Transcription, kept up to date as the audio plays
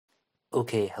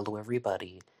Okay, hello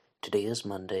everybody. Today is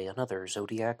Monday, another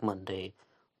Zodiac Monday.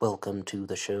 Welcome to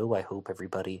the show. I hope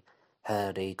everybody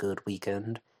had a good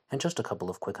weekend. And just a couple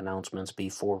of quick announcements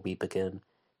before we begin.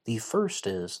 The first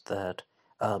is that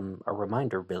a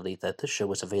reminder, really, that this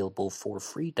show is available for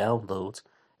free downloads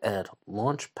at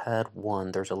Launchpad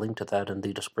One. There's a link to that in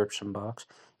the description box.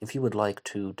 If you would like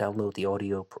to download the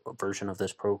audio version of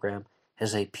this program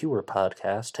as a pure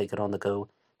podcast, take it on the go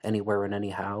anywhere and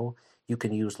anyhow, you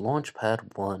can use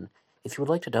Launchpad 1. If you would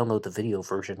like to download the video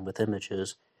version with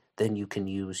images, then you can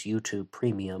use YouTube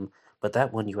Premium, but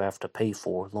that one you have to pay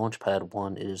for. Launchpad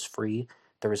 1 is free.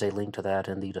 There is a link to that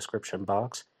in the description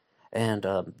box. And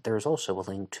there is also a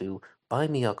link to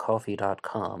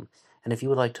buymeacoffee.com. And if you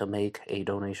would like to make a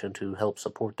donation to help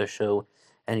support the show,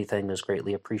 anything is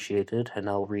greatly appreciated, and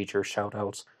I'll read your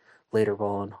shout-outs later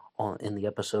on in the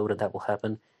episode, and that will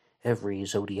happen every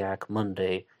Zodiac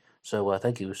Monday. So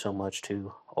thank you so much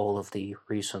to all of the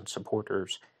recent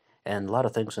supporters, and a lot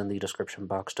of things in the description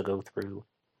box to go through.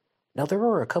 Now, there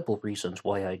are a couple reasons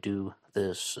why I do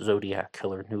this Zodiac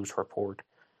Killer news report.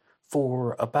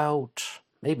 For about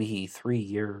maybe 3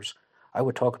 years, I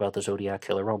would talk about the Zodiac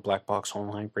Killer on Black Box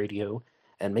Online Radio,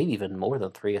 and maybe even more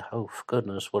than three. Oh,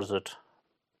 goodness, what is it?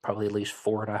 Probably at least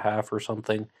 4.5 or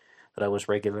something that I was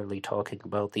regularly talking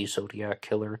about the Zodiac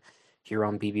Killer here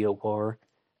on BBOR.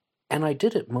 And I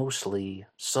did it mostly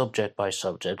subject by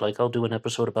subject. Like, I'll do an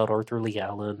episode about Arthur Lee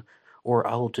Allen, or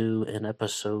I'll do an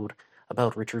episode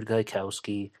about Richard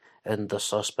Gaikowski and the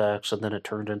suspects, and then it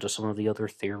turned into some of the other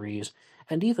theories,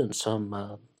 and even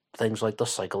some things like the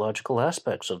psychological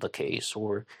aspects of the case,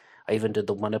 or I even did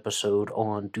the one episode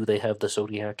on do they have the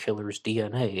Zodiac Killer's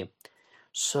DNA.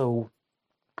 So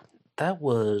that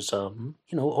was, all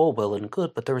well and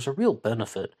good, but there was a real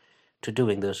benefit to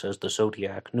doing this as the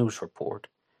Zodiac News Report.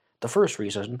 The first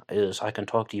reason is I can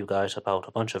talk to you guys about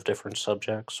a bunch of different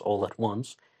subjects all at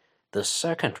once. The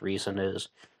second reason is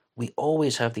we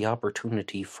always have the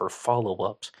opportunity for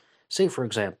follow-ups. Say, for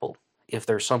example, if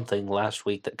there's something last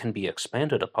week that can be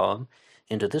expanded upon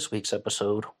into this week's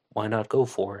episode, why not go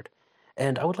for it?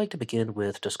 And I would like to begin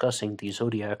with discussing the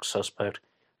Zodiac suspect,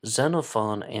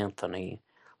 Xenophon Anthony.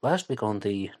 Last week on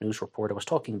the news report, I was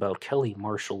talking about Kelly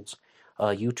Marshall's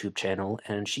YouTube channel,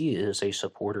 and she is a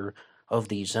supporter of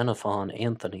the Xenophon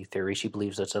Anthony theory. She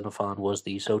believes that Xenophon was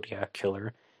the Zodiac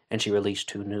Killer, and she released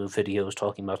 2 new videos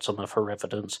talking about some of her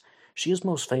evidence. She is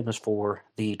most famous for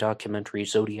the documentary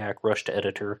Zodiac Rush to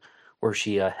Editor, where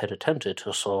she had attempted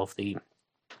to solve the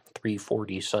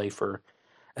 340 cipher.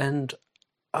 And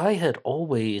I had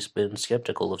always been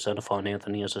skeptical of Xenophon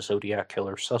Anthony as a Zodiac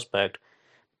Killer suspect,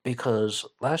 because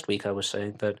last week I was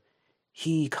saying that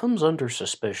he comes under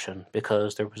suspicion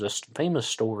because there was a famous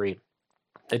story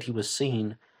that he was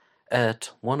seen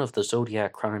at one of the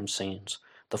Zodiac crime scenes,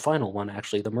 the final one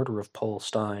actually, the murder of Paul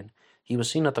Stein. He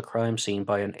was seen at the crime scene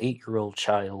by an 8-year-old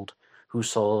child who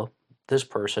saw this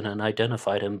person and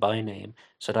identified him by name,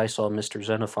 said, "I saw Mr.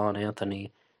 Xenophon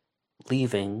Anthony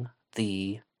leaving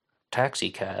the taxi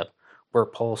cab where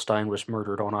Paul Stein was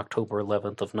murdered on October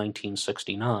 11th of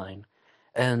 1969.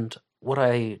 And what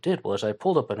I did was I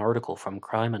pulled up an article from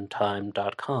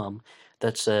crimeandtime.com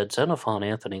that said Xenophon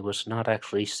Anthony was not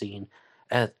actually seen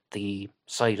at the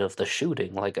site of the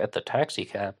shooting, like at the taxi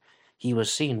cab. He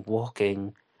was seen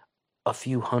walking a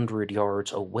few hundred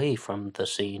yards away from the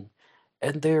scene.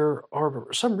 And there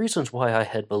are some reasons why I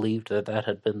had believed that that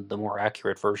had been the more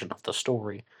accurate version of the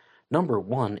story. Number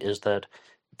one is that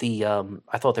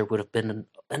I thought there would have been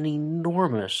an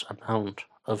enormous amount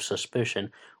of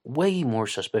suspicion, way more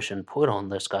suspicion put on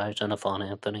this guy, Xenophon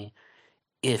Anthony,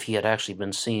 if he had actually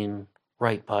been seen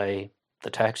right by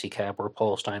the taxi cab where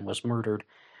Paul Stein was murdered.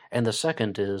 And the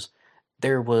second is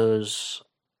there was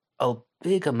a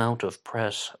big amount of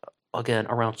press, again,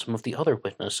 around some of the other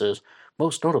witnesses,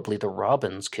 most notably the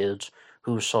Robbins kids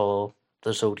who saw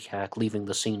the Zodiac leaving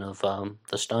the scene of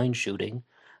the Stein shooting,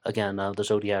 again, the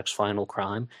Zodiac's final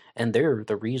crime, and they're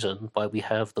the reason why we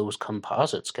have those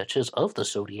composite sketches of the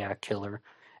Zodiac Killer,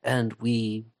 and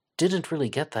we didn't really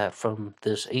get that from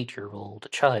this 8-year-old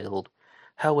child.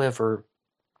 However,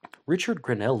 Richard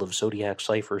Grinnell of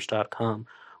ZodiacCiphers.com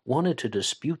wanted to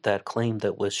dispute that claim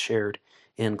that was shared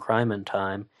in Crime and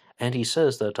Time, and he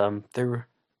says that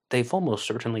they've almost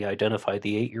certainly identified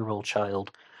the 8-year-old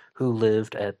child who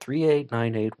lived at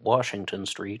 3898 Washington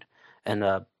Street, and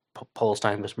Paul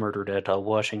Stein was murdered at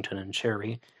Washington and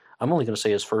Cherry. I'm only going to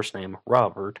say his first name,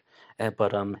 Robert,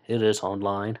 but it is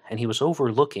online, and he was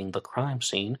overlooking the crime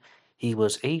scene. He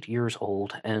was 8 years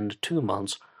old and 2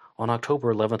 months on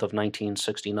October 11th of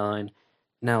 1969.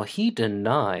 Now, he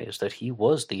denies that he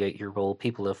was the 8-year-old.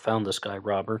 People have found this guy,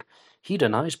 Robert. He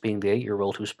denies being the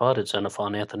 8-year-old who spotted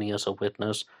Xenophon Anthony as a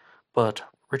witness, but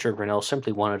Richard Grinnell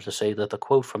simply wanted to say that the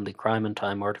quote from the Crime and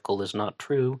Time article is not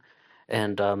true.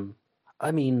 And,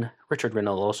 Richard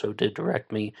Grinnell also did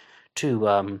direct me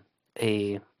to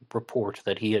a report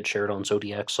that he had shared on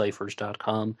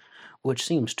ZodiacCiphers.com, which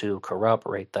seems to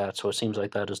corroborate that, so it seems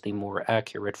like that is the more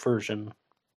accurate version.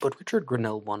 But Richard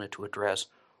Grinnell wanted to address,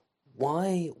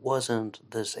 why wasn't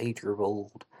this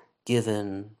 8-year-old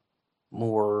given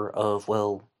more of,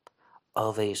 well,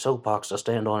 of a soapbox to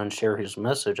stand on and share his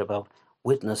message about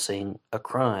witnessing a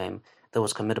crime that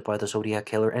was committed by the Zodiac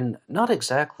killer, and not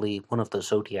exactly one of the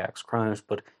Zodiac's crimes,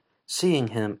 but seeing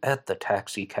him at the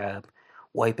taxi cab,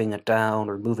 wiping it down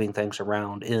or moving things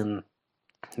around in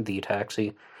the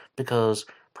taxi, because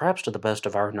perhaps to the best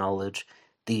of our knowledge,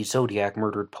 the Zodiac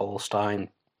murdered Paul Stein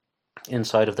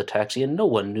inside of the taxi, and no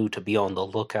one knew to be on the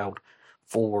lookout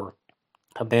for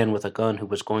a man with a gun who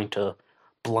was going to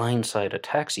blindside a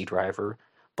taxi driver.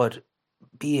 But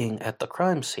being at the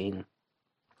crime scene,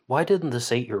 why didn't this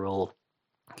 8-year-old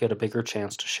get a bigger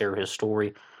chance to share his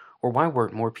story, or why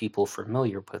weren't more people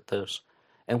familiar with this?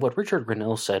 And what Richard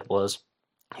Grinnell said was,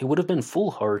 he would have been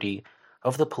foolhardy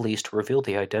of the police to reveal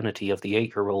the identity of the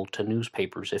 8-year-old to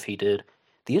newspapers if he did.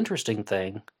 The interesting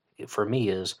thing for me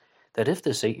is that if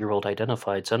this 8-year-old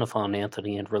identified Xenophon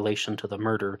Anthony in relation to the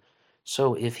murder,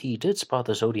 so if he did spot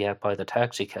the Zodiac by the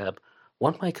taxicab,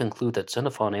 one might conclude that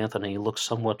Xenophon Anthony looks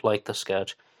somewhat like the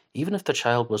sketch, even if the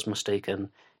child was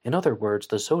mistaken. In other words,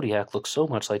 the Zodiac looks so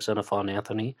much like Xenophon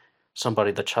Anthony,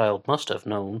 somebody the child must have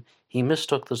known, he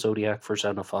mistook the Zodiac for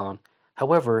Xenophon.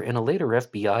 However, in a later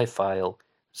FBI file,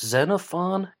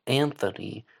 Xenophon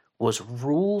Anthony was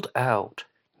ruled out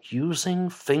using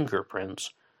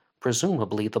fingerprints,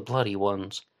 presumably the bloody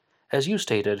ones. As you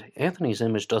stated, Anthony's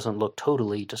image doesn't look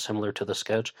totally dissimilar to the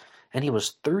sketch, and he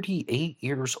was 38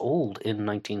 years old in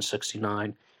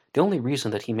 1969. The only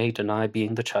reason that he may deny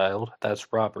being the child,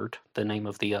 that's Robert, the name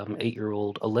of the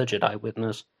 8-year-old alleged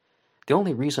eyewitness, the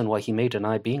only reason why he may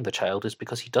deny being the child is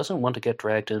because he doesn't want to get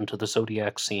dragged into the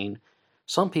Zodiac scene.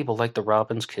 Some people like the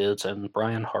Robbins kids and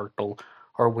Brian Hartnell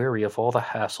are wary of all the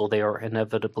hassle they are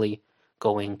inevitably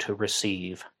going to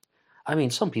receive.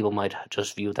 Some people might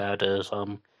just view that as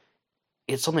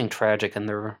it's something tragic in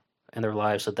their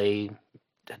lives that they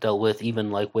dealt with,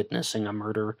 even like witnessing a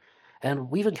murder.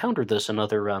 And we've encountered this in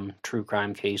other true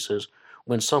crime cases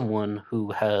when someone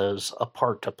who has a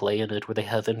part to play in it, where they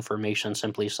have information,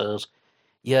 simply says,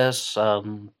 "Yes,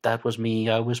 that was me.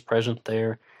 I was present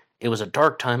there. It was a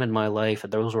dark time in my life,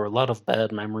 and those were a lot of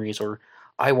bad memories," or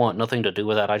 "I want nothing to do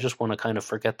with that. I just want to kind of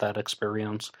forget that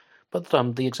experience." But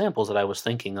the examples that I was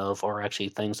thinking of are actually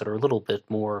things that are a little bit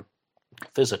more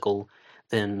physical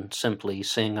than simply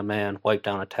seeing a man wipe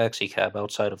down a taxicab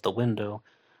outside of the window.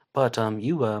 But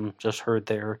you just heard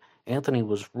there, Anthony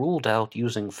was ruled out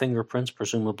using fingerprints,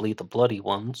 presumably the bloody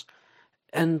ones.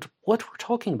 And what we're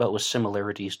talking about with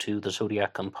similarities to the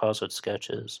Zodiac composite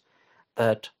sketches,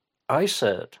 that I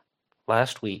said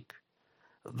last week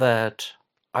that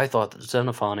I thought that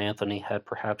Xenophon Anthony had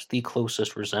perhaps the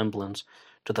closest resemblance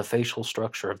to the facial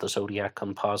structure of the Zodiac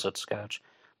composite sketch.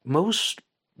 Most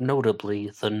notably,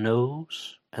 the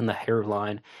nose and the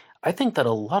hairline. I think that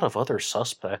a lot of other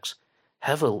suspects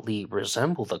heavily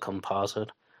resemble the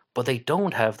composite, but they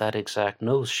don't have that exact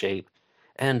nose shape.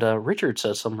 And Richard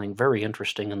says something very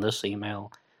interesting in this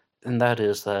email, and that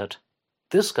is that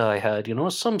this guy had,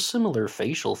 some similar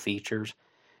facial features.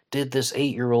 Did this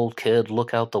 8-year-old kid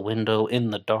look out the window in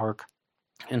the dark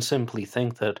and simply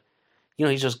think that,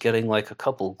 he's just getting like a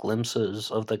couple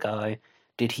glimpses of the guy?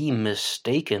 Did he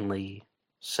mistakenly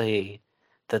say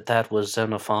that that was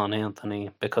Xenophon Anthony?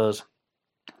 Because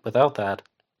without that,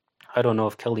 I don't know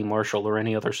if Kelly Marshall or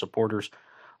any other supporters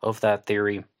of that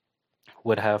theory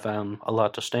would have a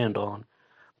lot to stand on.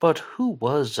 But who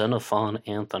was Xenophon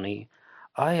Anthony?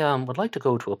 I would like to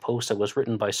go to a post that was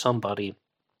written by somebody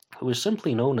who is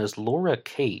simply known as Laura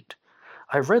Kate.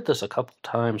 I've read this a couple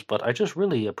times, but I just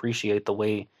really appreciate the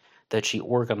way that she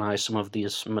organized some of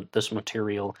this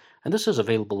material. And this is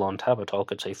available on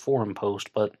Tabatalk. It's a forum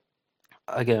post, but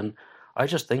again, I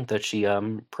just think that she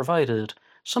provided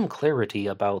some clarity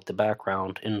about the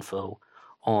background info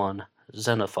on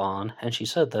Xenophon, and she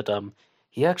said that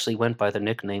he actually went by the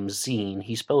nickname Zine.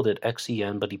 He spelled it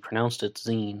Xen, but he pronounced it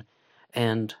Zine,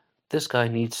 and this guy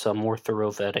needs some more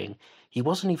thorough vetting. He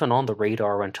wasn't even on the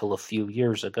radar until a few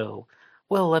years ago.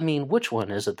 Well, which one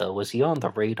is it, though? Is he on the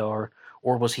radar,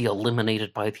 or was he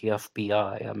eliminated by the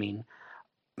FBI?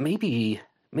 Maybe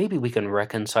we can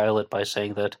reconcile it by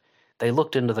saying that they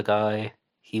looked into the guy,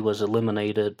 he was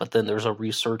eliminated, but then there's a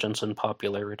resurgence in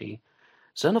popularity.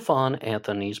 Xenophon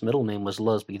Anthony's middle name was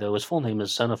Lusby, though his full name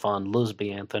is Xenophon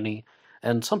Lusby Anthony,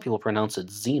 and some people pronounce it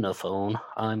Xenophone.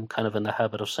 I'm kind of in the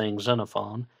habit of saying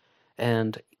Xenophon.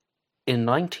 And in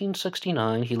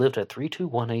 1969, he lived at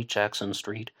 3218 Jackson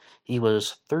Street. He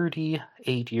was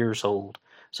 38 years old.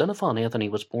 Xenophon Anthony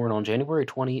was born on January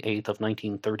 28th of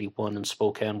 1931 in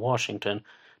Spokane, Washington,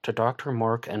 to Dr.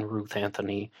 Mark and Ruth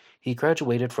Anthony. He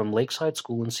graduated from Lakeside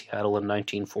School in Seattle in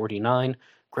 1949,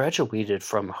 graduated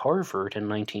from Harvard in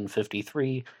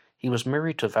 1953. He was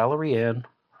married to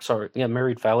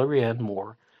married Valerie Ann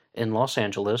Moore in Los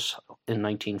Angeles in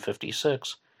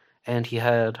 1956, and he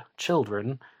had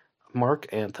children. Mark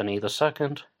Anthony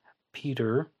II,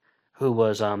 Peter, who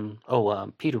was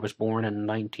Peter was born in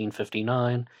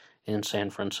 1959 in San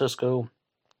Francisco,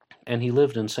 and he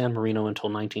lived in San Marino until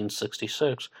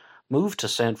 1966. Moved to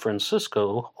San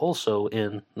Francisco also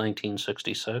in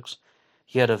 1966.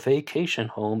 He had a vacation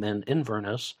home in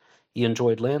Inverness. He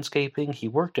enjoyed landscaping. He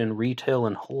worked in retail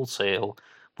and wholesale.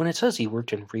 When it says he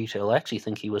worked in retail, I actually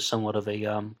think he was somewhat of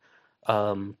a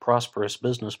prosperous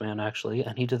businessman, actually,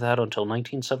 and he did that until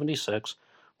 1976,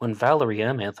 when Valerie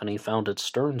M. Anthony founded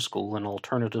Stern School, an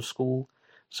alternative school.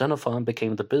 Xenophon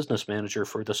became the business manager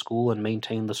for the school and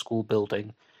maintained the school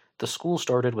building. The school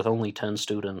started with only 10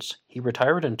 students. He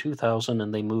retired in 2000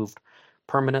 and they moved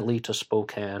permanently to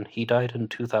Spokane. He died in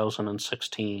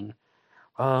 2016.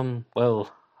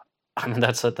 Well, I mean,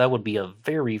 that would be a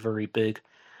very, very big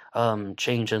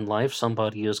change in life.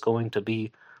 Somebody is going to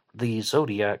be the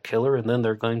Zodiac killer, and then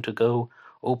they're going to go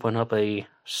open up a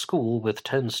school with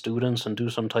 10 students and do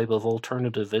some type of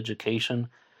alternative education.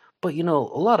 But a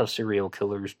lot of serial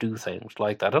killers do things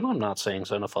like that. And I'm not saying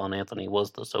Xenophon Anthony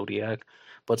was the Zodiac,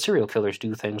 but serial killers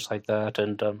do things like that.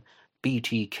 And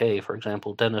BTK, for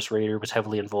example, Dennis Rader was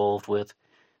heavily involved with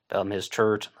his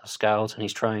church, the Scouts, and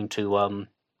he's trying to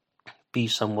be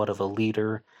somewhat of a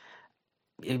leader.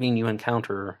 I mean, you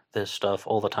encounter this stuff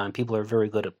all the time. People are very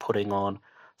good at putting on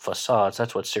facades.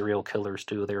 That's what serial killers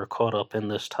do. They're caught up in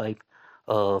this type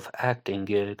of acting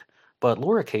gig. But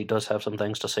Laura Kate does have some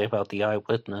things to say about the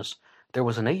eyewitness. There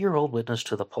was an 8-year-old witness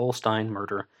to the Paul Stein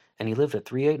murder, and he lived at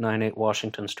 3898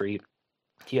 Washington Street.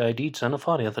 He ID'd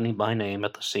Xenophon Anthony by name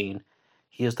at the scene.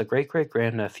 He is the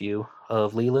great-great-grandnephew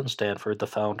of Leland Stanford, the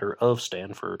founder of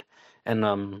Stanford. And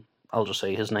I'll just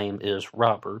say his name is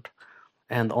Robert.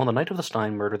 And on the night of the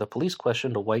Stein murder, the police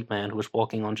questioned a white man who was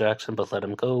walking on Jackson but let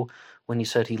him go when he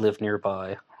said he lived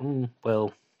nearby.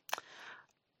 Well,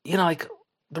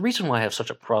 the reason why I have such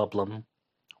a problem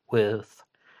with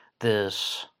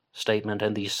this statement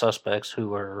and these suspects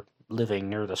who are living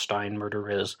near the Stein murder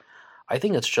is, I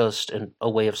think it's just a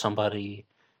way of somebody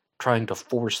trying to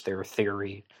force their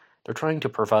theory. They're trying to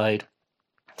provide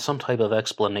some type of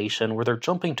explanation where they're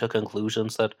jumping to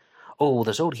conclusions that, oh,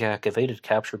 the Zodiac evaded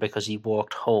capture because he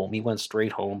walked home. He went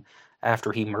straight home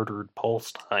after he murdered Paul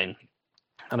Stein.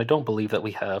 And I don't believe that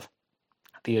we have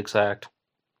the exact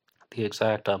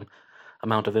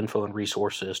amount of info and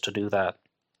resources to do that.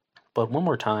 But one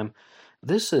more time,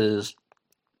 this is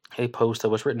a post that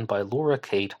was written by Laura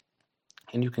Kate,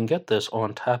 and you can get this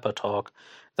on Tappa Talk.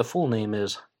 The full name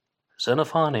is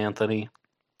Xenophon Anthony.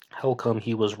 How come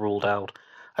he was ruled out?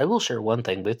 I will share one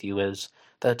thing with you is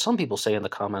that some people say in the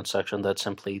comment section that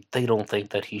simply they don't think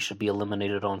that he should be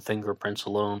eliminated on fingerprints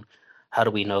alone. How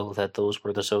do we know that those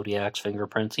were the Zodiac's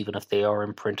fingerprints, even if they are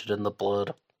imprinted in the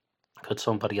blood? Could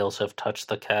somebody else have touched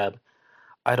the cab?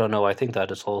 I don't know. I think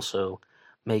that is also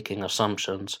making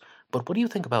assumptions. But what do you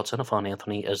think about Xenophon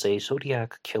Anthony as a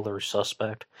Zodiac killer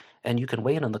suspect? And you can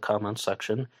weigh in the comments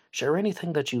section. Share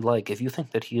anything that you like. If you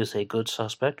think that he is a good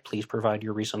suspect, please provide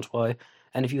your reasons why.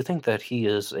 And if you think that he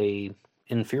is a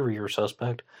inferior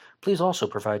suspect, please also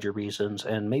provide your reasons,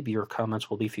 and maybe your comments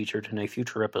will be featured in a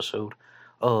future episode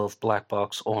of Black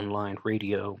Box Online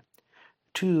Radio.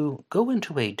 To go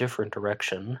into a different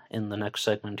direction in the next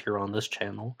segment here on this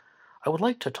channel, I would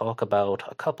like to talk about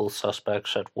a couple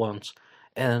suspects at once.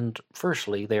 And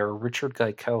firstly, they are Richard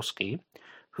Gaikowski,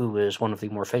 who is one of the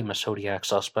more famous Zodiac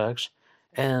suspects,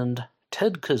 and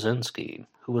Ted Kaczynski,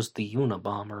 who was the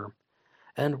Unabomber.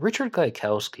 And Richard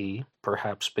Gaikowski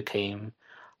perhaps became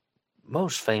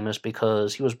most famous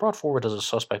because he was brought forward as a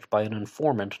suspect by an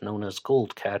informant known as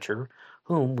Goldcatcher,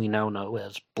 whom we now know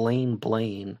as Blaine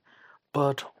Blaine.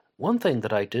 But one thing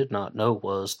that I did not know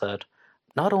was that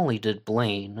not only did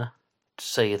Blaine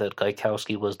say that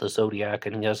Gaikowski was the Zodiac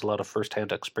and he has a lot of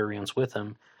first-hand experience with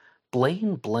him,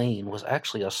 Blaine Blaine was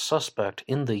actually a suspect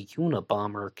in the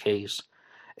Unabomber case,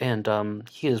 and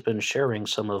he has been sharing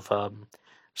some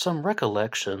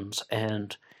recollections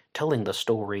and telling the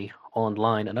story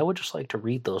online, and I would just like to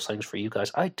read those things for you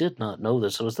guys. I did not know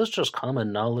this. So is this just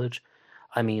common knowledge?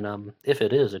 I mean, if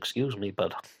it is, excuse me,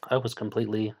 but I was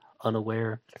completely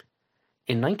unaware.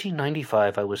 In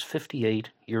 1995, I was 58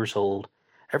 years old.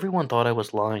 Everyone thought I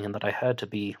was lying and that I had to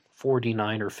be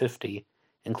 49 or 50,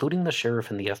 including the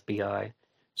sheriff and the FBI.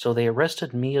 So they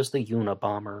arrested me as the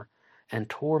Unabomber and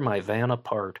tore my van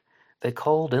apart. They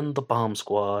called in the bomb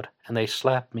squad and they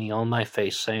slapped me on my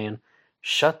face saying,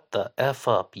 "Shut the F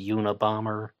up,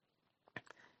 Unabomber."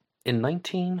 In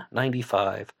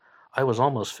 1995, I was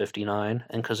almost 59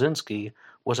 and Kaczynski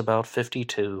was about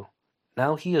 52.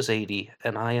 Now he is 80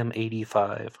 and I am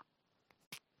 85.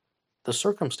 The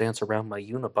circumstance around my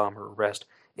Unabomber arrest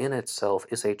in itself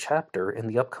is a chapter in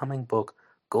the upcoming book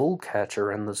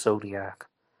Goldcatcher and the Zodiac.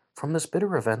 From this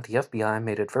bitter event, the FBI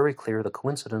made it very clear the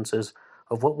coincidences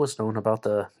of what was known about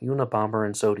the Unabomber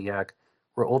and Zodiac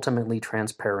were ultimately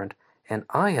transparent, and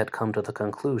I had come to the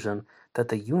conclusion that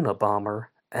the Unabomber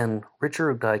and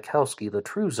Richard Gaikowski, the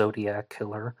true Zodiac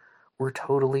killer, were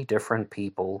totally different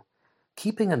people.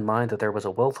 Keeping in mind that there was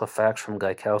a wealth of facts from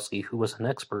Gaikowski, who was an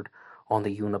expert on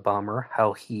the Unabomber,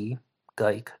 how he,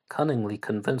 Geik, cunningly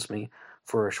convinced me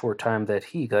for a short time that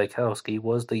he, Gaikowski,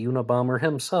 was the Unabomber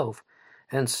himself,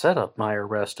 and set up my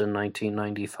arrest in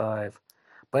 1995.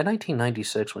 By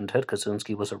 1996, when Ted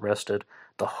Kaczynski was arrested,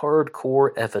 the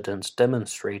hardcore evidence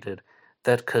demonstrated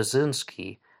that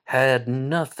Kaczynski had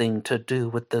nothing to do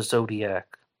with the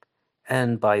Zodiac.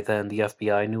 And by then, the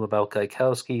FBI knew about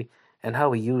Gaikowski and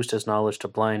how he used his knowledge to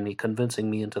blind me, convincing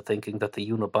me into thinking that the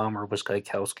Unabomber was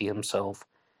Gaikowski himself.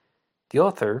 The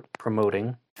author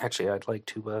promoting... Actually, I'd like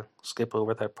to skip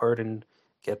over that part and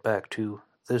get back to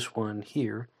this one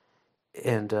here.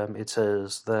 And it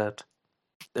says that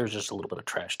there's just a little bit of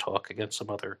trash talk against some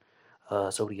other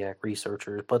Zodiac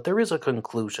researchers, but there is a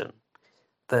conclusion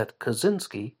that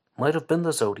Kaczynski might have been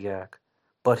the Zodiac,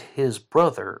 but his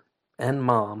brother and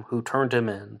mom, who turned him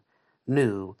in,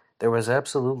 knew there was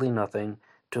absolutely nothing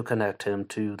to connect him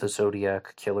to the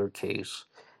Zodiac killer case.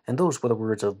 And those were the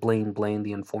words of Blaine Blaine,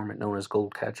 the informant known as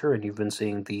Goldcatcher, and you've been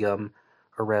seeing the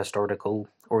arrest article,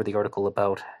 or the article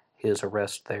about his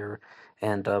arrest there.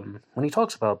 And when he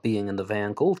talks about being in the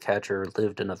van, Goldcatcher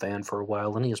lived in a van for a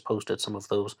while, and he has posted some of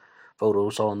those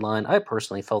photos online. I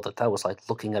personally felt that that was like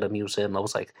looking at a museum. I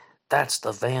was like, that's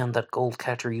the van that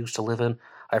Goldcatcher used to live in.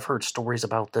 I've heard stories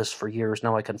about this for years.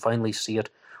 Now I can finally see it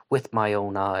with my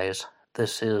own eyes.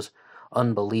 This is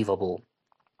unbelievable.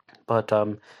 But,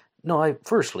 no, I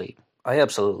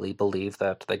absolutely believe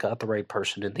that they got the right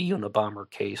person in the Unabomber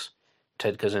case,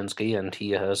 Ted Kaczynski, and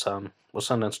he has, was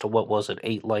sentenced to,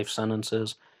 8 life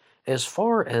sentences. As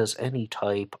far as any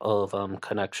type of,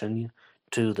 connection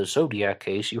to the Zodiac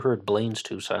case, you heard Blaine's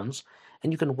 2 cents,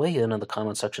 and you can weigh in the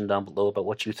comment section down below about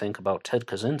what you think about Ted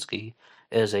Kaczynski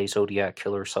as a Zodiac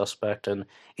killer suspect, and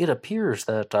it appears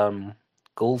that,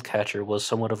 Goldcatcher was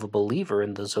somewhat of a believer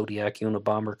in the Zodiac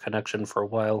Unabomber connection for a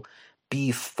while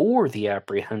before the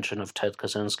apprehension of Ted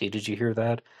Kaczynski. Did you hear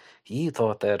that? He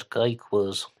thought that Geik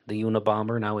was the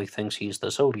Unabomber, now he thinks he's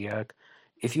the Zodiac.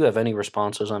 If you have any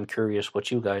responses, I'm curious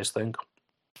what you guys think.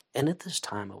 And at this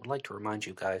time, I would like to remind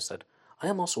you guys that I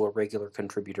am also a regular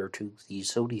contributor to the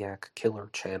Zodiac Killer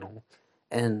channel,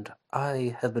 and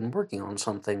I have been working on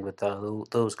something with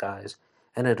those guys,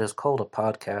 and it is called a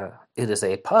podcast. It is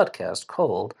a podcast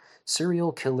called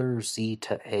Serial Killer Z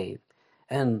to A,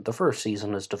 and the first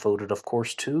season is devoted, of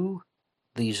course, to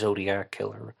the Zodiac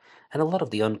Killer and a lot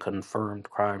of the unconfirmed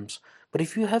crimes. But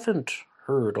if you haven't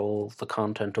heard all the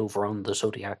content over on the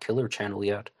Zodiac Killer channel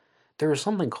yet, there is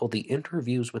something called the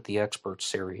Interviews with the Experts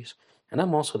series, and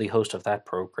I'm also the host of that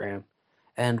program.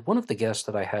 And one of the guests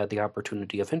that I had the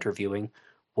opportunity of interviewing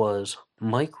was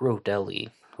Mike Rodelli,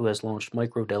 who has launched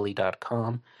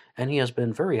MikeRodelli.com, and he has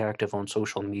been very active on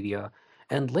social media.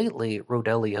 And lately,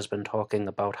 Rodelli has been talking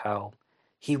about how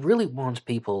he really wants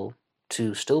people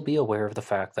to still be aware of the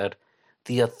fact that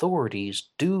the authorities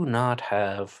do not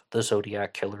have the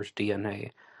Zodiac Killer's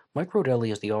DNA. Mike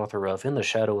Rodelli is the author of In the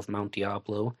Shadow of Mount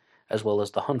Diablo, as well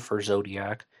as The Hunt for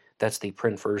Zodiac. That's the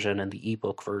print version and the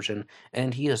ebook version,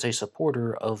 and he is a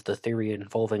supporter of the theory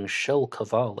involving Shel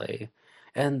Cavalli.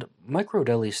 And Mike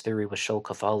Rodelli's theory with Shel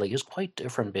Cavalli is quite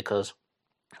different because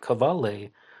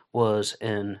Cavalli was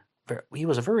he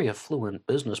was a very affluent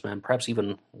businessman, perhaps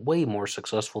even way more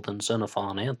successful than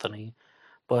Xenophon Anthony.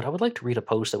 But I would like to read a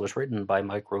post that was written by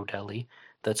Mike Rodelli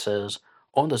that says,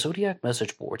 "On the Zodiac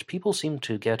message boards, people seem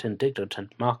to get indignant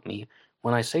and mock me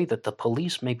when I say that the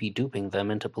police may be duping them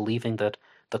into believing that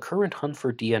the current hunt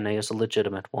for DNA is a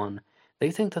legitimate one.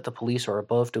 They think that the police are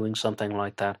above doing something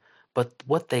like that, But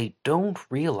what they don't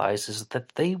realize is that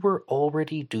they were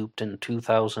already duped in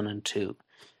 2002.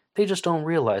 They just don't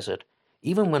realize it.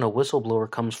 Even when a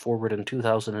whistleblower comes forward in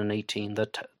 2018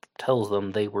 that tells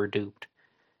them they were duped.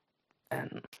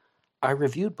 And I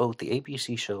reviewed both the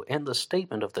ABC show and the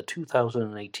statement of the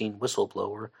 2018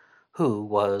 whistleblower, who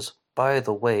was, by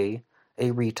the way,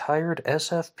 a retired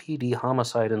SFPD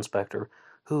homicide inspector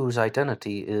whose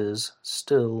identity is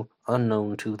still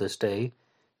unknown to this day.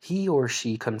 He or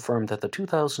she confirmed that the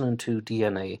 2002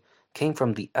 DNA came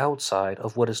from the outside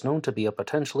of what is known to be a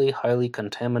potentially highly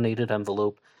contaminated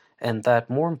envelope, and that,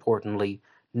 more importantly,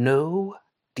 no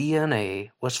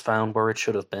DNA was found where it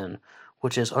should have been,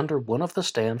 which is under one of the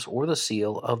stamps or the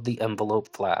seal of the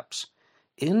envelope flaps.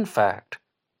 In fact,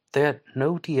 that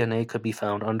no DNA could be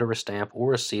found under a stamp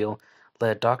or a seal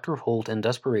led Dr. Holt in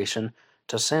desperation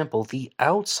to sample the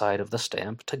outside of the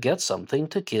stamp to get something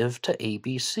to give to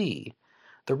ABC.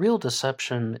 The real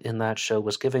deception in that show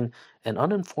was giving an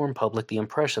uninformed public the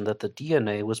impression that the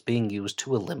DNA was being used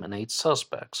to eliminate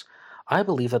suspects. I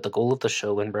believe that the goal of the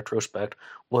show, in retrospect,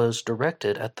 was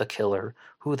directed at the killer,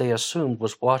 who they assumed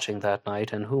was watching that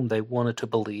night and whom they wanted to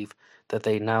believe that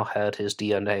they now had his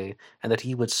DNA and that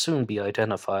he would soon be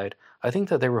identified. I think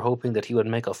that they were hoping that he would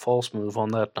make a false move on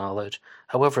that knowledge.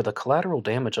 However, the collateral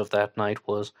damage of that night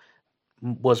was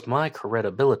my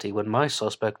credibility when my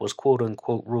suspect was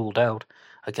quote-unquote ruled out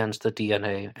against the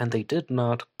DNA, and it did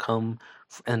not come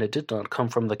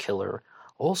from the killer.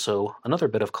 Also, another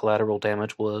bit of collateral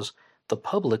damage was the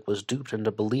public was duped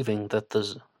into believing that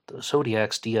the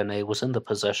Zodiac's DNA was in the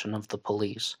possession of the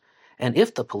police. And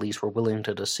if the police were willing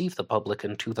to deceive the public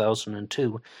in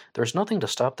 2002, there's nothing to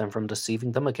stop them from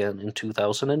deceiving them again in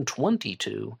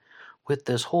 2022. With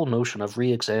this whole notion of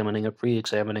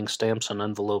re-examining stamps and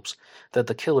envelopes that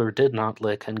the killer did not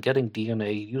lick, and getting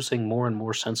DNA using more and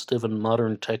more sensitive and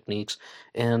modern techniques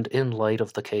and in light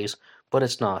of the case, but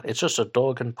it's not. It's just a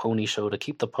dog and pony show to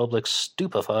keep the public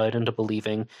stupefied into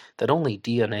believing that only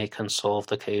DNA can solve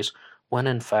the case, when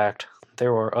in fact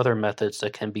there are other methods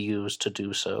that can be used to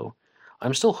do so.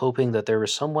 I'm still hoping that there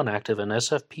is someone active in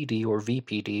SFPD or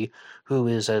VPD who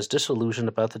is as disillusioned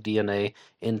about the DNA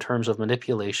in terms of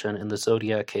manipulation in the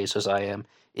Zodiac case as I am.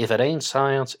 If it ain't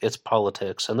science, it's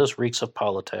politics, and this reeks of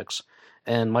politics.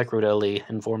 And Microdeli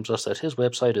informs us that his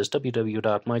website is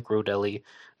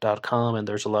www.microdeli.com, and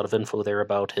there's a lot of info there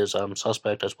about his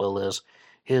suspect as well as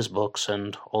his books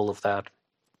and all of that.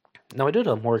 Now, I did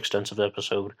a more extensive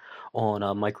episode on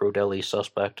Microdeli's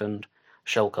suspect and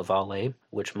Shel Cavalli,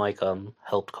 which Mike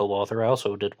helped co-author. I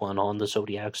also did one on the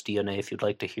Zodiac's DNA if you'd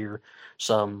like to hear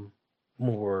some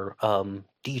more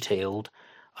detailed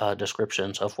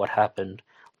descriptions of what happened.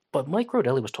 But Mike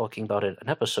Rodelli was talking about an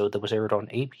episode that was aired on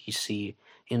ABC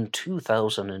in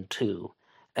 2002,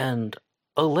 and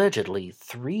allegedly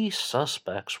 3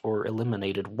 suspects were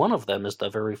eliminated. One of them is the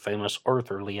very famous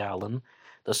Arthur Lee Allen.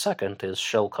 The second is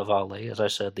Shel Cavalli, as I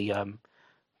said, the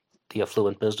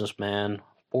affluent businessman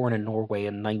born in Norway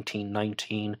in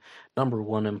 1919,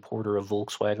 #1 importer of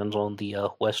Volkswagens on the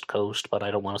West Coast, but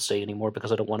I don't want to say anymore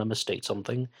because I don't want to misstate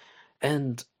something.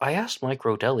 And I asked Mike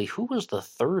Rodelli who was the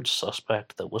third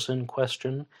suspect that was in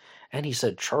question, and he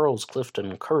said Charles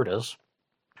Clifton Curtis,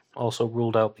 also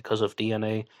ruled out because of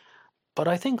DNA. But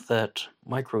I think that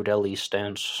Mike Rodelli's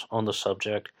stance on the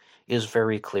subject is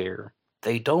very clear.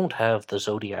 They don't have the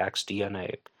Zodiac's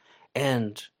DNA.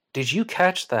 And did you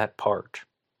catch that part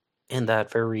in that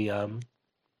very,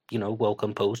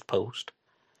 welcome post?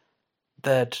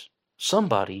 That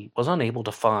somebody was unable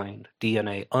to find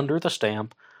DNA under the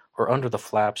stamp or under the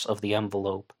flaps of the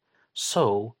envelope.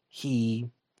 So he,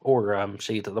 or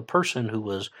say the person who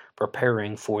was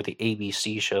preparing for the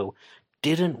ABC show,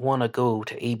 didn't want to go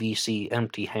to ABC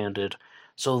empty-handed,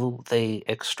 so they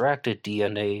extracted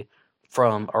DNA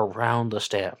from around the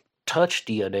stamp, touched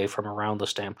DNA from around the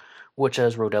stamp, which,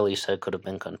 as Rodelli said, could have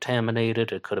been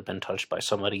contaminated, it could have been touched by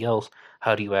somebody else.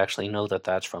 How do you actually know that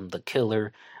that's from the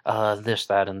killer? This,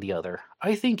 that, and the other.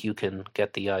 I think you can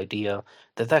get the idea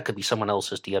that that could be someone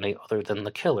else's DNA other than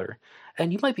the killer.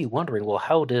 And you might be wondering, well,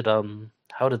 how did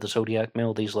the Zodiac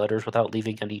mail these letters without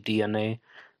leaving any DNA?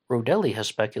 Rodelli has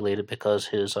speculated because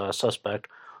his suspect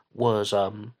was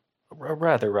a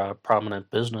rather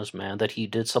prominent businessman, that he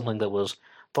did something that was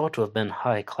thought to have been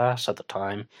high class at the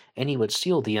time, and he would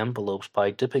seal the envelopes by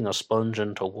dipping a sponge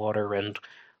into water and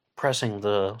pressing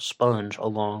the sponge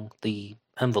along the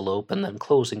envelope and then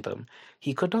closing them.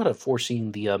 He could not have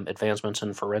foreseen the advancements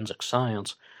in forensic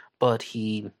science, but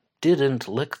he didn't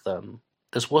lick them.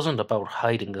 This wasn't about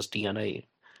hiding his DNA.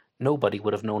 Nobody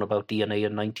would have known about DNA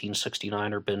in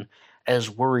 1969 or been as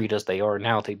worried as they are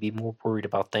now. They'd be more worried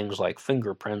about things like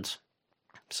fingerprints.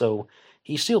 So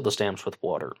he sealed the stamps with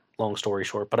water. Long story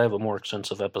short, but I have a more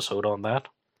extensive episode on that.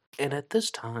 And at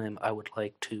this time, I would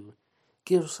like to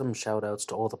give some shout outs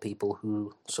to all the people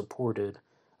who supported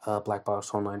Black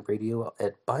Box Online Radio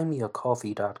at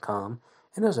buymeacoffee.com.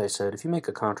 And as I said, if you make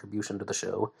a contribution to the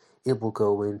show, it will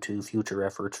go into future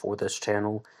efforts for this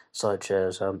channel, such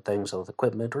as things with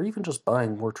equipment, or even just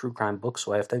buying more true crime books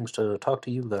so I have things to talk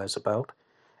to you guys about.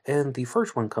 And the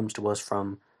first one comes to us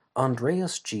from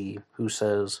Andreas G., who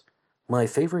says, "My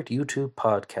favorite YouTube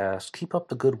podcast. Keep up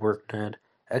the good work, Ned.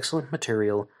 Excellent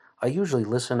material. I usually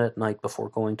listen at night before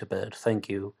going to bed. Thank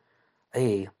you."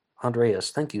 Hey, Andreas,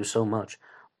 thank you so much.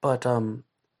 But,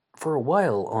 for a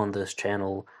while on this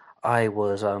channel, I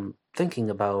was, thinking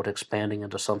about expanding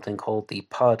into something called the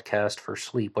Podcast for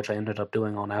Sleep, which I ended up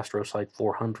doing on AstroPsych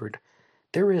 400.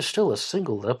 There is still a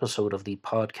single episode of the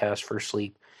Podcast for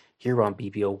Sleep here on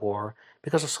BBO War,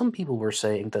 because some people were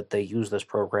saying that they use this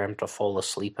program to fall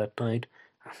asleep at night,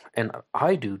 and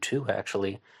I do too,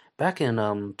 actually. Back in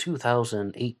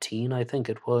 2018, I think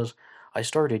it was, I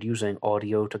started using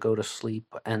audio to go to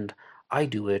sleep, and I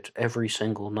do it every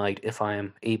single night if I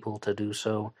am able to do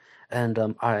so. And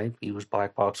I use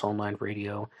Black Box Online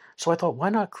Radio, so I thought, why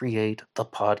not create the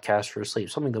podcast for sleep,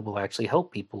 something that will actually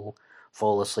help people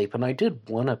fall asleep? And I did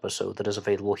one episode that is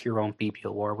available here on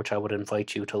BBOR, which I would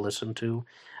invite you to listen to.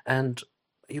 And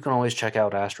you can always check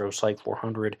out Astro Psych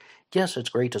 400. Yes, it's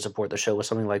great to support the show with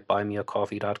something like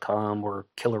buymeacoffee.com or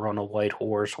Killer on a White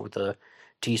Horse or the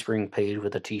Teespring page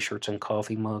with the t-shirts and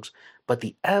coffee mugs, but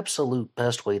the absolute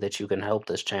best way that you can help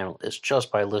this channel is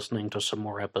just by listening to some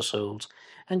more episodes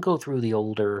and go through the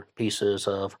older pieces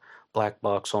of Black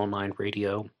Box Online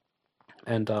Radio.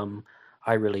 And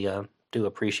I really do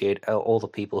appreciate all the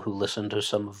people who listen to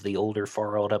some of the older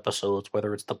Far Out episodes,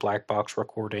 whether it's the Black Box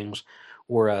recordings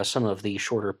or some of the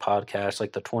shorter podcasts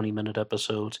like the 20-minute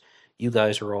episodes. You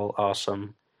guys are all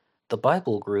awesome. The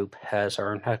Bible group has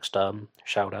our next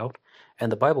shout out, and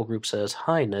the Bible group says,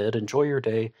 "Hi Ned, enjoy your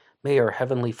day. May our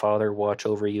Heavenly Father watch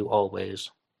over you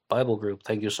always." Bible group,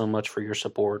 thank you so much for your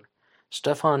support.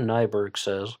 Stefan Nyberg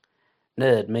says,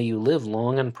 "Ned, may you live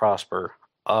long and prosper."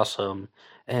 Awesome.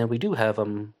 And we do have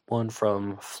one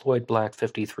from Floyd Black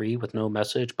 53 with no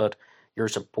message, but your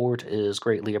support is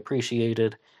greatly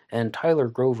appreciated. And Tyler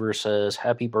Grover says,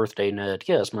 "Happy birthday, Ned."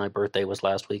 Yes, my birthday was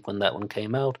last week when that one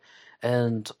came out.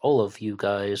 And all of you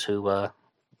guys who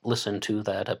listened to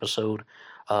that episode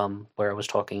where I was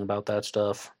talking about that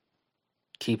stuff,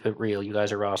 keep it real. You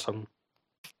guys are awesome.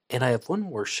 And I have one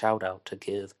more shout out to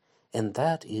give, and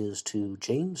that is to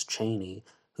James Cheney,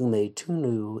 who made two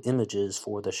new images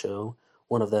for the show.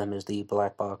 One of them is the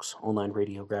Black Box Online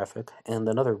Radio graphic, and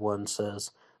another one says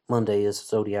Monday is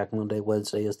Zodiac Monday,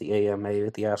 Wednesday is the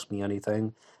AMA, the Ask Me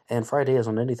Anything, and Friday is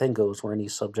on Anything Goes, where any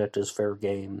subject is fair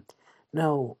game.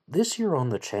 Now, this year on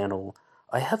the channel,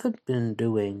 I haven't been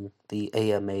doing the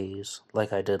AMAs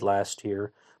like I did last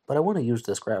year, but I want to use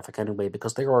this graphic anyway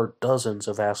because there are dozens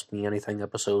of Ask Me Anything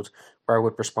episodes where I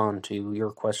would respond to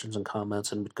your questions and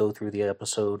comments and would go through the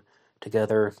episode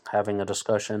together, having a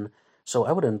discussion. So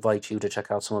I would invite you to check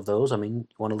out some of those. I mean,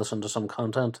 you want to listen to some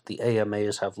content? The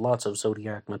AMAs have lots of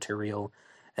Zodiac material,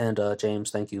 and James,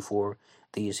 thank you for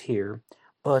these here.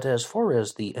 But as far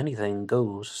as the Anything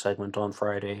Goes segment on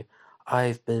Friday,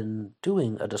 I've been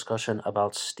doing a discussion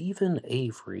about Stephen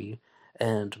Avery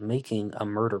and making a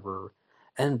murderer.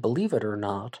 And believe it or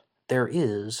not, there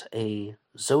is a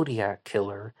Zodiac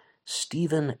killer,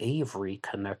 Stephen Avery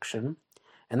connection,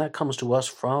 and that comes to us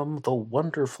from the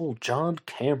wonderful John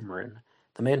Cameron,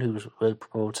 the man who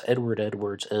promotes Edward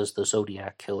Edwards as the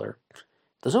Zodiac killer.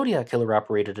 The Zodiac killer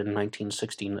operated in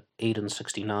 1968 and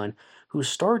 69, who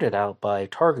started out by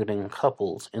targeting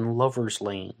couples in lovers'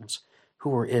 lanes who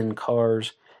were in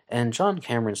cars, and John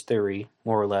Cameron's theory,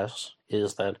 more or less,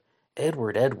 is that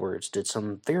Edward Edwards did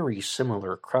some very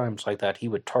similar crimes like that. He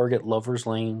would target lovers'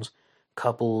 lanes,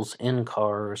 couples in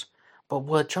cars, but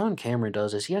what John Cameron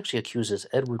does is he actually accuses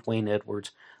Edward Wayne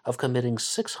Edwards of committing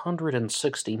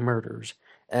 660 murders,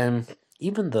 and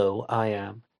even though I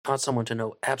am not someone to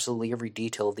know absolutely every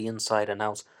detail of the inside and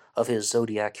outs of his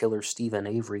Zodiac killer Stephen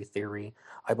Avery theory,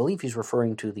 I believe he's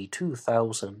referring to the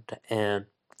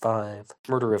 2005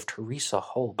 murder of Teresa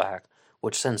Hallback,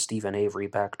 which sent Stephen Avery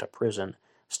back to prison.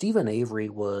 Stephen Avery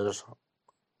was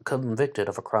convicted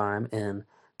of a crime in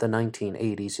the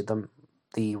 1980s,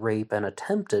 the rape and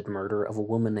attempted murder of a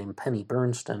woman named Penny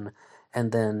Bernstein,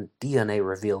 and then DNA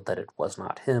revealed that it was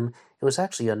not him. It was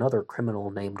actually another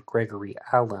criminal named Gregory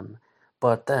Allen.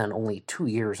 But then, only 2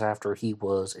 years after he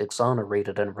was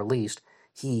exonerated and released,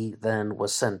 he then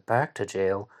was sent back to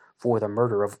jail for the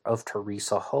murder of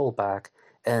Teresa Hallback,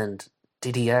 and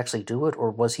Did he actually do it,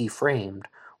 or was he framed?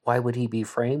 Why would he be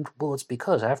framed? Well, it's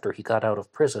because after he got out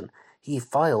of prison, he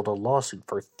filed a lawsuit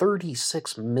for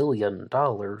 $36 million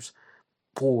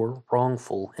for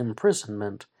wrongful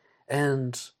imprisonment.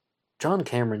 And John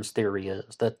Cameron's theory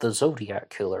is that the Zodiac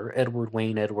killer, Edward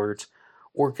Wayne Edwards,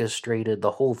 orchestrated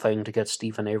the whole thing to get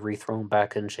Stephen Avery thrown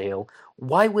back in jail.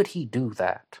 Why would he do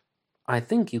that? I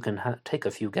think you can take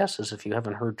a few guesses if you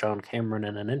haven't heard John Cameron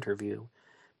in an interview.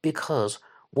 Because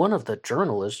one of the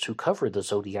journalists who covered the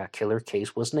Zodiac killer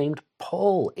case was named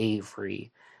Paul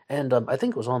Avery. And I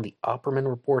think it was on the Opperman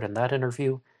Report in that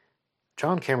interview.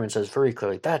 John Cameron says very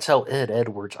clearly that's how Ed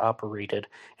Edwards operated,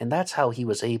 and that's how he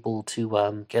was able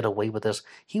to get away with this.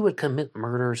 He would commit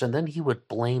murders, and then he would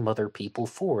blame other people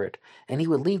for it, and he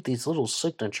would leave these little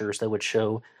signatures that would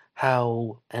show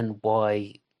how and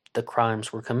why the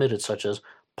crimes were committed, such as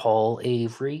Paul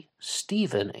Avery,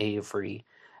 Stephen Avery,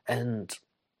 and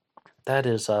that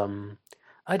is,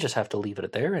 I just have to leave it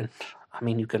at there, and I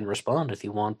mean, you can respond if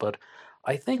you want, but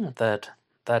I think that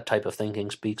that type of thinking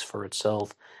speaks for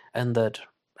itself, and that,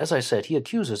 as I said, he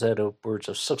accuses Ed Edwards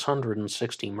of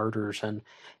 660 murders, and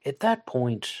at that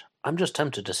point, I'm just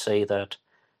tempted to say that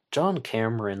John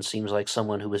Cameron seems like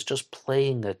someone who is just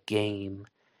playing a game.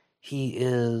 He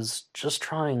is just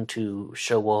trying to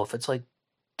show off. It's like,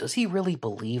 does he really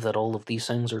believe that all of these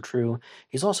things are true?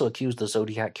 He's also accused the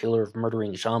Zodiac Killer of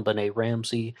murdering JonBenet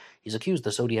Ramsey. He's accused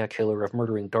the Zodiac Killer of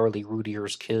murdering Darlie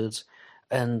Roudier's kids.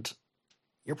 And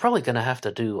you're probably going to have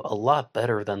to do a lot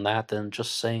better than that than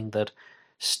just saying that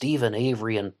Stephen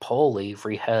Avery and Paul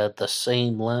Avery had the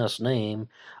same last name.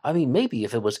 I mean, maybe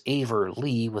if it was Aver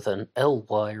Lee with an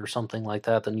L-Y or something like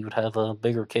that, then you'd have a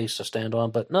bigger case to stand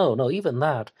on. But no, even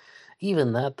that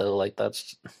though, like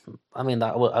that's, I mean,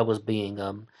 I was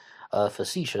being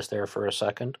facetious there for a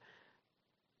second.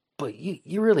 But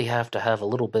you really have to have a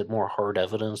little bit more hard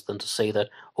evidence than to say that,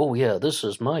 oh yeah, this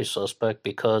is my suspect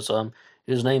because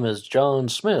his name is John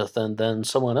Smith and then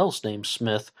someone else named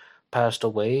Smith passed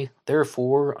away.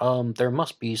 Therefore, there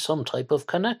must be some type of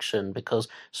connection because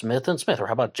Smith and Smith, or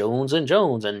how about Jones and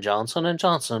Johnson and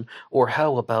Johnson, or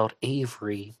how about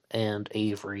Avery and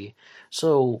Avery?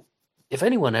 So, if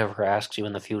anyone ever asks you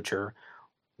in the future,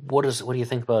 what do you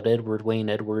think about Edward Wayne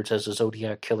Edwards as a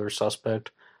Zodiac killer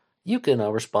suspect? You can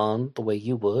respond the way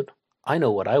you would. I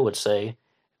know what I would say.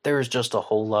 There's just a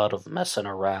whole lot of messing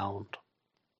around.